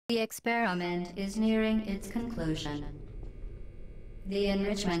The experiment is nearing its conclusion. The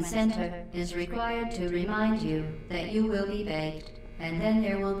Enrichment Center is required to remind you that you will be baked, and then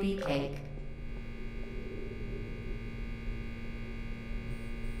there will be cake.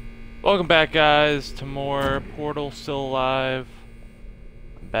 Welcome back, guys, to more Portal Still Alive.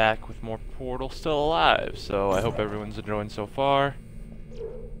 I'm back with more Portal Still Alive, so I hope everyone's enjoying so far.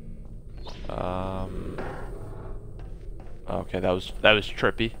 Okay, that was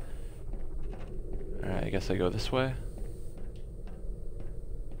trippy. Alright, I guess I go this way.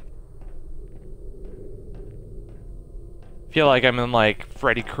 Feel like I'm in like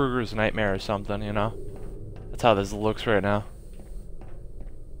Freddy Krueger's nightmare or something, you know? That's how this looks right now.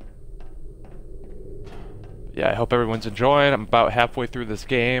 Yeah, I hope everyone's enjoying. I'm about halfway through this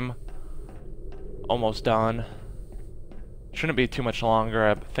game. Almost done. Shouldn't be too much longer.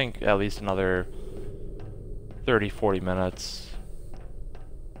 I think at least another 30-40 minutes.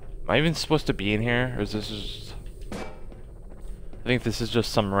 Am I even supposed to be in here? Or is this just... I think this is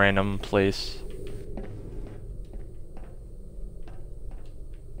just some random place.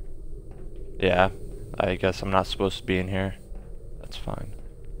 Yeah, I guess I'm not supposed to be in here. That's fine.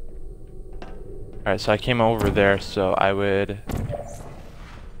 Alright, so I came over there, so I would...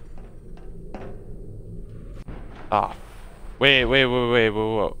 Ah. Wait.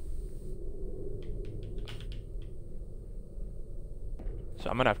 So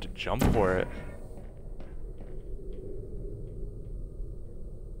I'm gonna have to jump for it.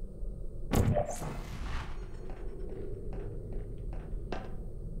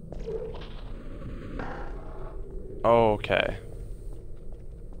 Okay.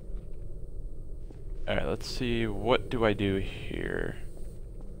 Alright, let's see. What do I do here?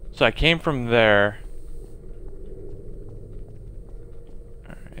 So I came from there.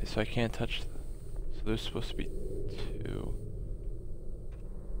 Alright, so I can't touch... So there's supposed to be two.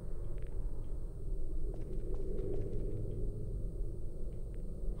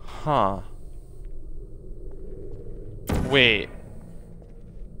 Huh. Wait.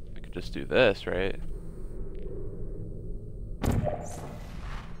 I could just do this, right?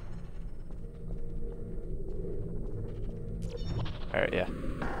 Alright, yeah.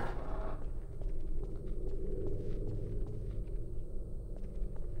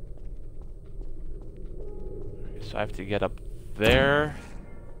 So I have to get up there.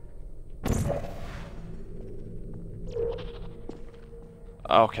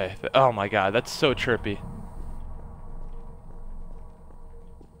 Okay. Oh my god, that's so trippy.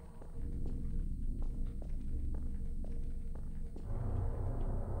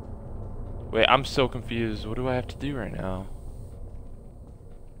 Wait, I'm so confused. What do I have to do right now?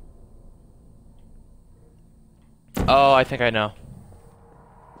 Oh, I think I know.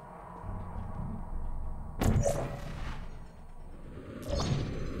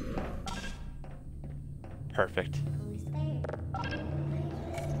 Perfect.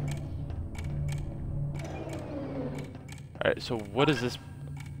 Alright, so what is this?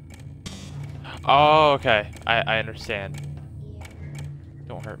 Oh, okay. I understand.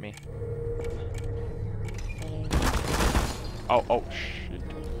 Don't hurt me. Oh, shit.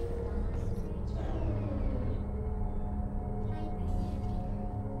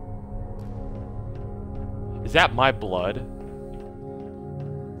 Is that my blood?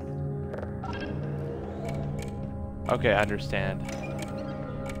 Okay, I understand.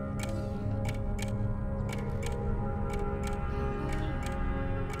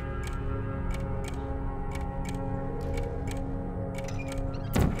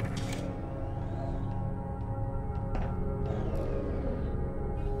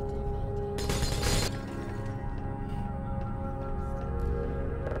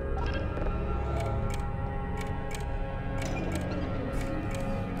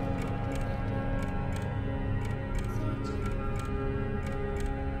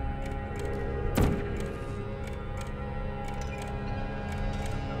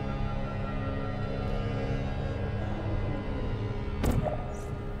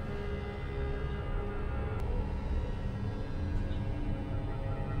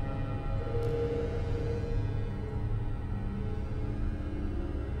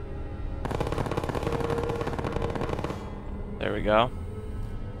 There we go.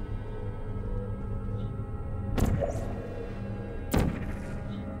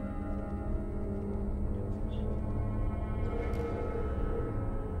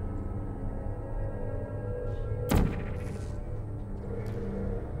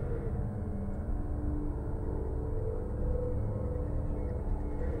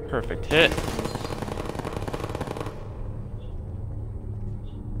 Perfect hit.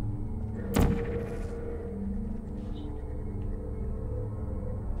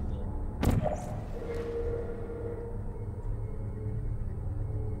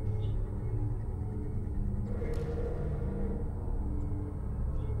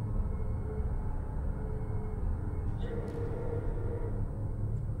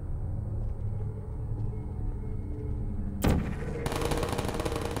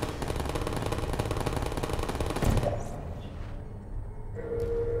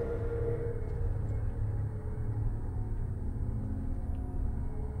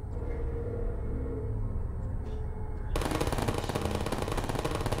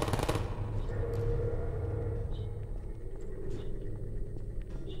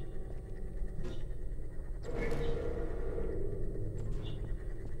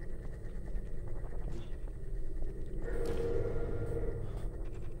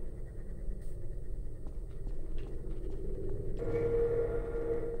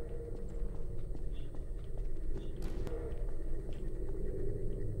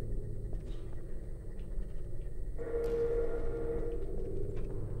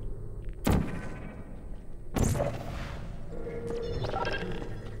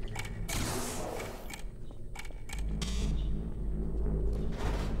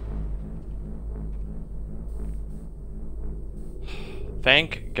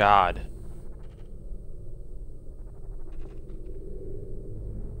 Thank God.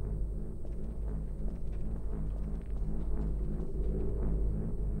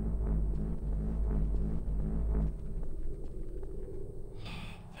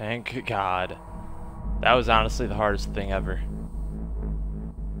 Thank God. That was honestly the hardest thing ever.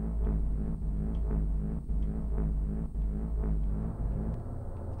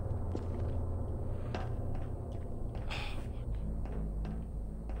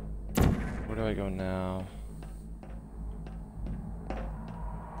 Where do I go now?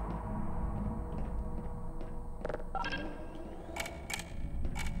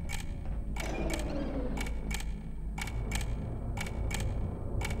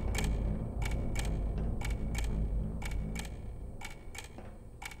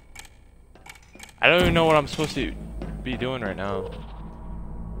 I don't even know what I'm supposed to be doing right now.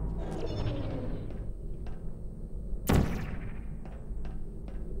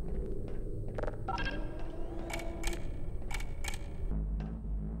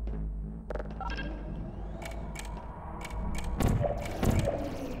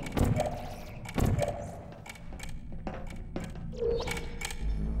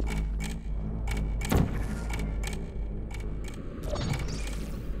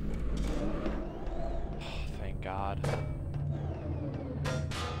 Thank God.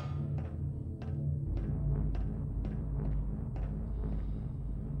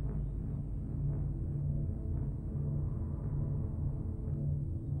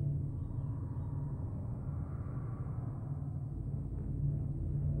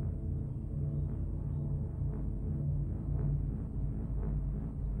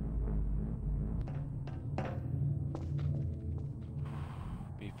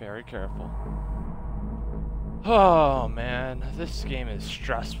 Be very careful. Oh man, this game is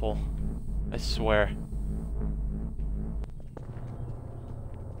stressful. I swear.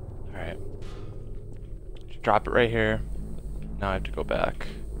 Alright. Drop it right here. Now I have to go back.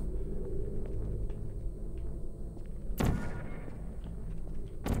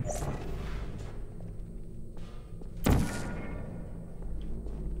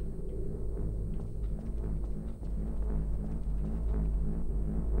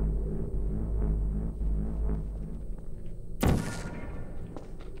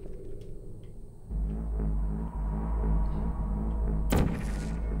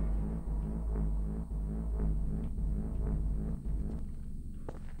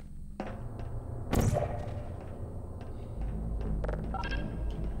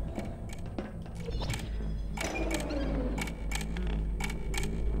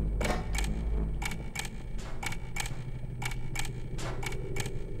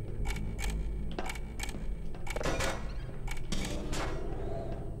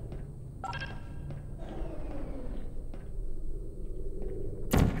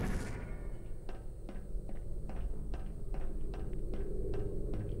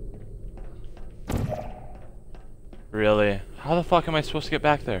 Really? How the fuck am I supposed to get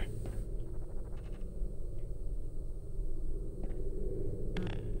back there?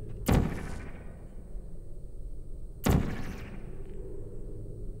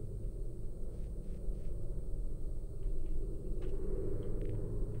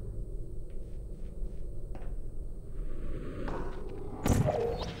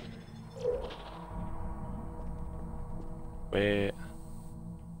 Wait.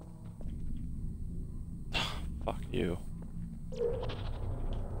 Fuck you.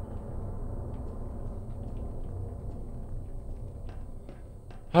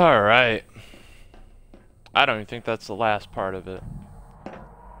 Alright. I don't even think that's the last part of it.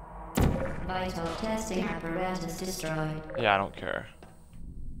 Vital testing apparatus destroyed. Yeah, I don't care.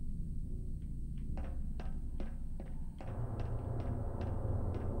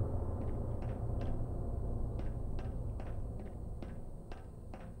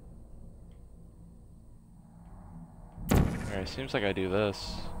 Alright, seems like I do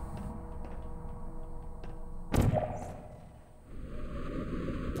this.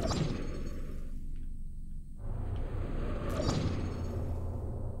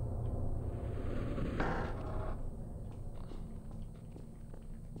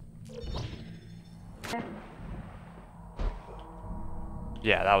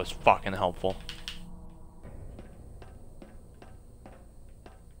 Yeah, that was fucking helpful.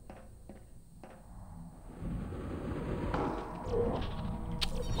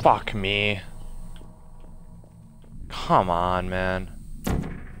 Fuck me. Come on, man.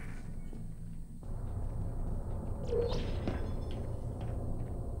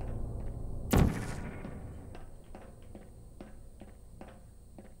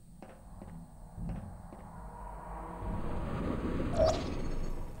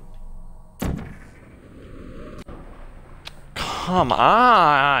 Come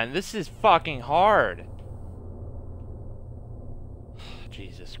on! This is fucking hard.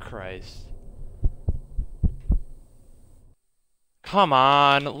 Jesus Christ. Come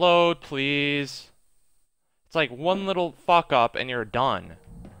on, load, please. It's like one little fuck up and you're done.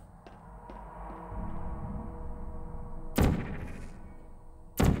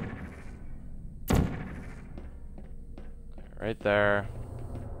 Right there.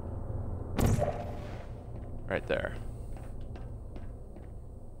 Right there.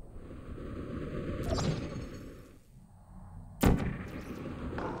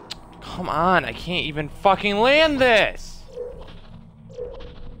 Come on, I can't even fucking land this!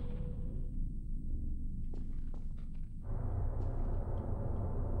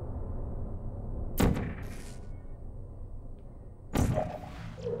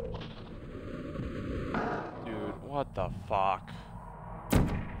 Dude, what the fuck?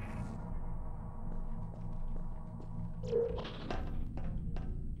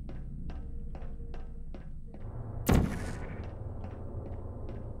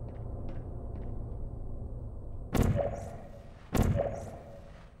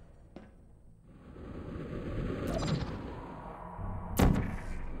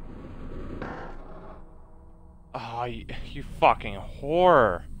 Oh, you fucking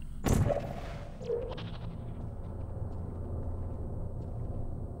whore.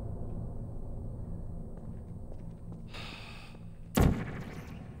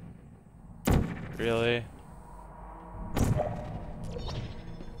 Really? This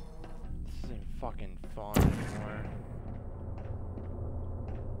isn't fucking fun anymore.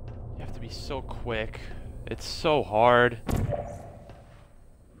 You have to be so quick. It's so hard.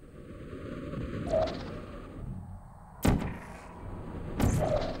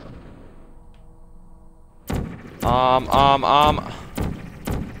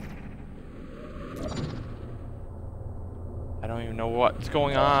 I don't even know what's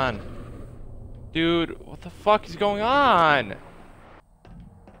going on. Dude, what the fuck is going on?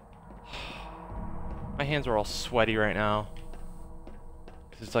 My hands are all sweaty right now.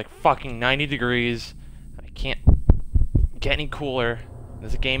 'Cause it's like fucking 90 degrees. I can't get any cooler.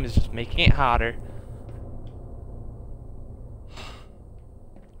 This game is just making it hotter.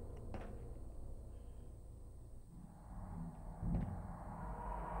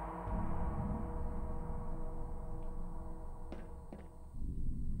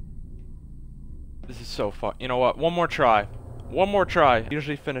 This is so fun. You know what? One more try. One more try. I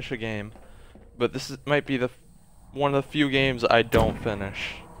usually finish a game, but might be one of the few games I don't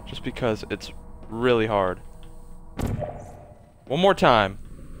finish, just because it's really hard. One more time.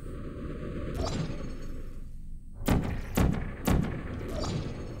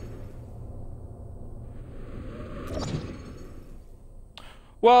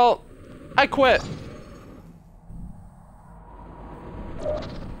 Well, I quit.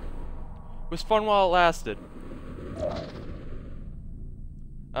 It was fun while it lasted.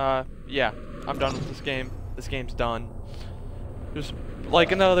 Yeah, I'm done with this game. This game's done. There's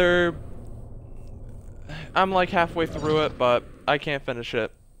like another... I'm like halfway through it, but I can't finish it.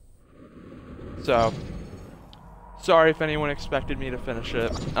 So, sorry if anyone expected me to finish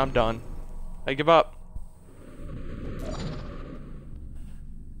it. I'm done. I give up.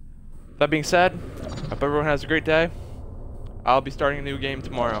 That being said, hope everyone has a great day. I'll be starting a new game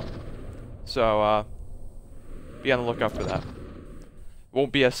tomorrow. So, be on the lookout for that. It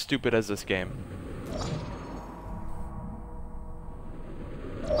won't be as stupid as this game.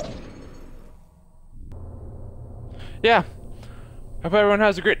 Yeah. Hope everyone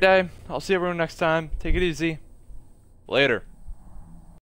has a great day. I'll see everyone next time. Take it easy. Later.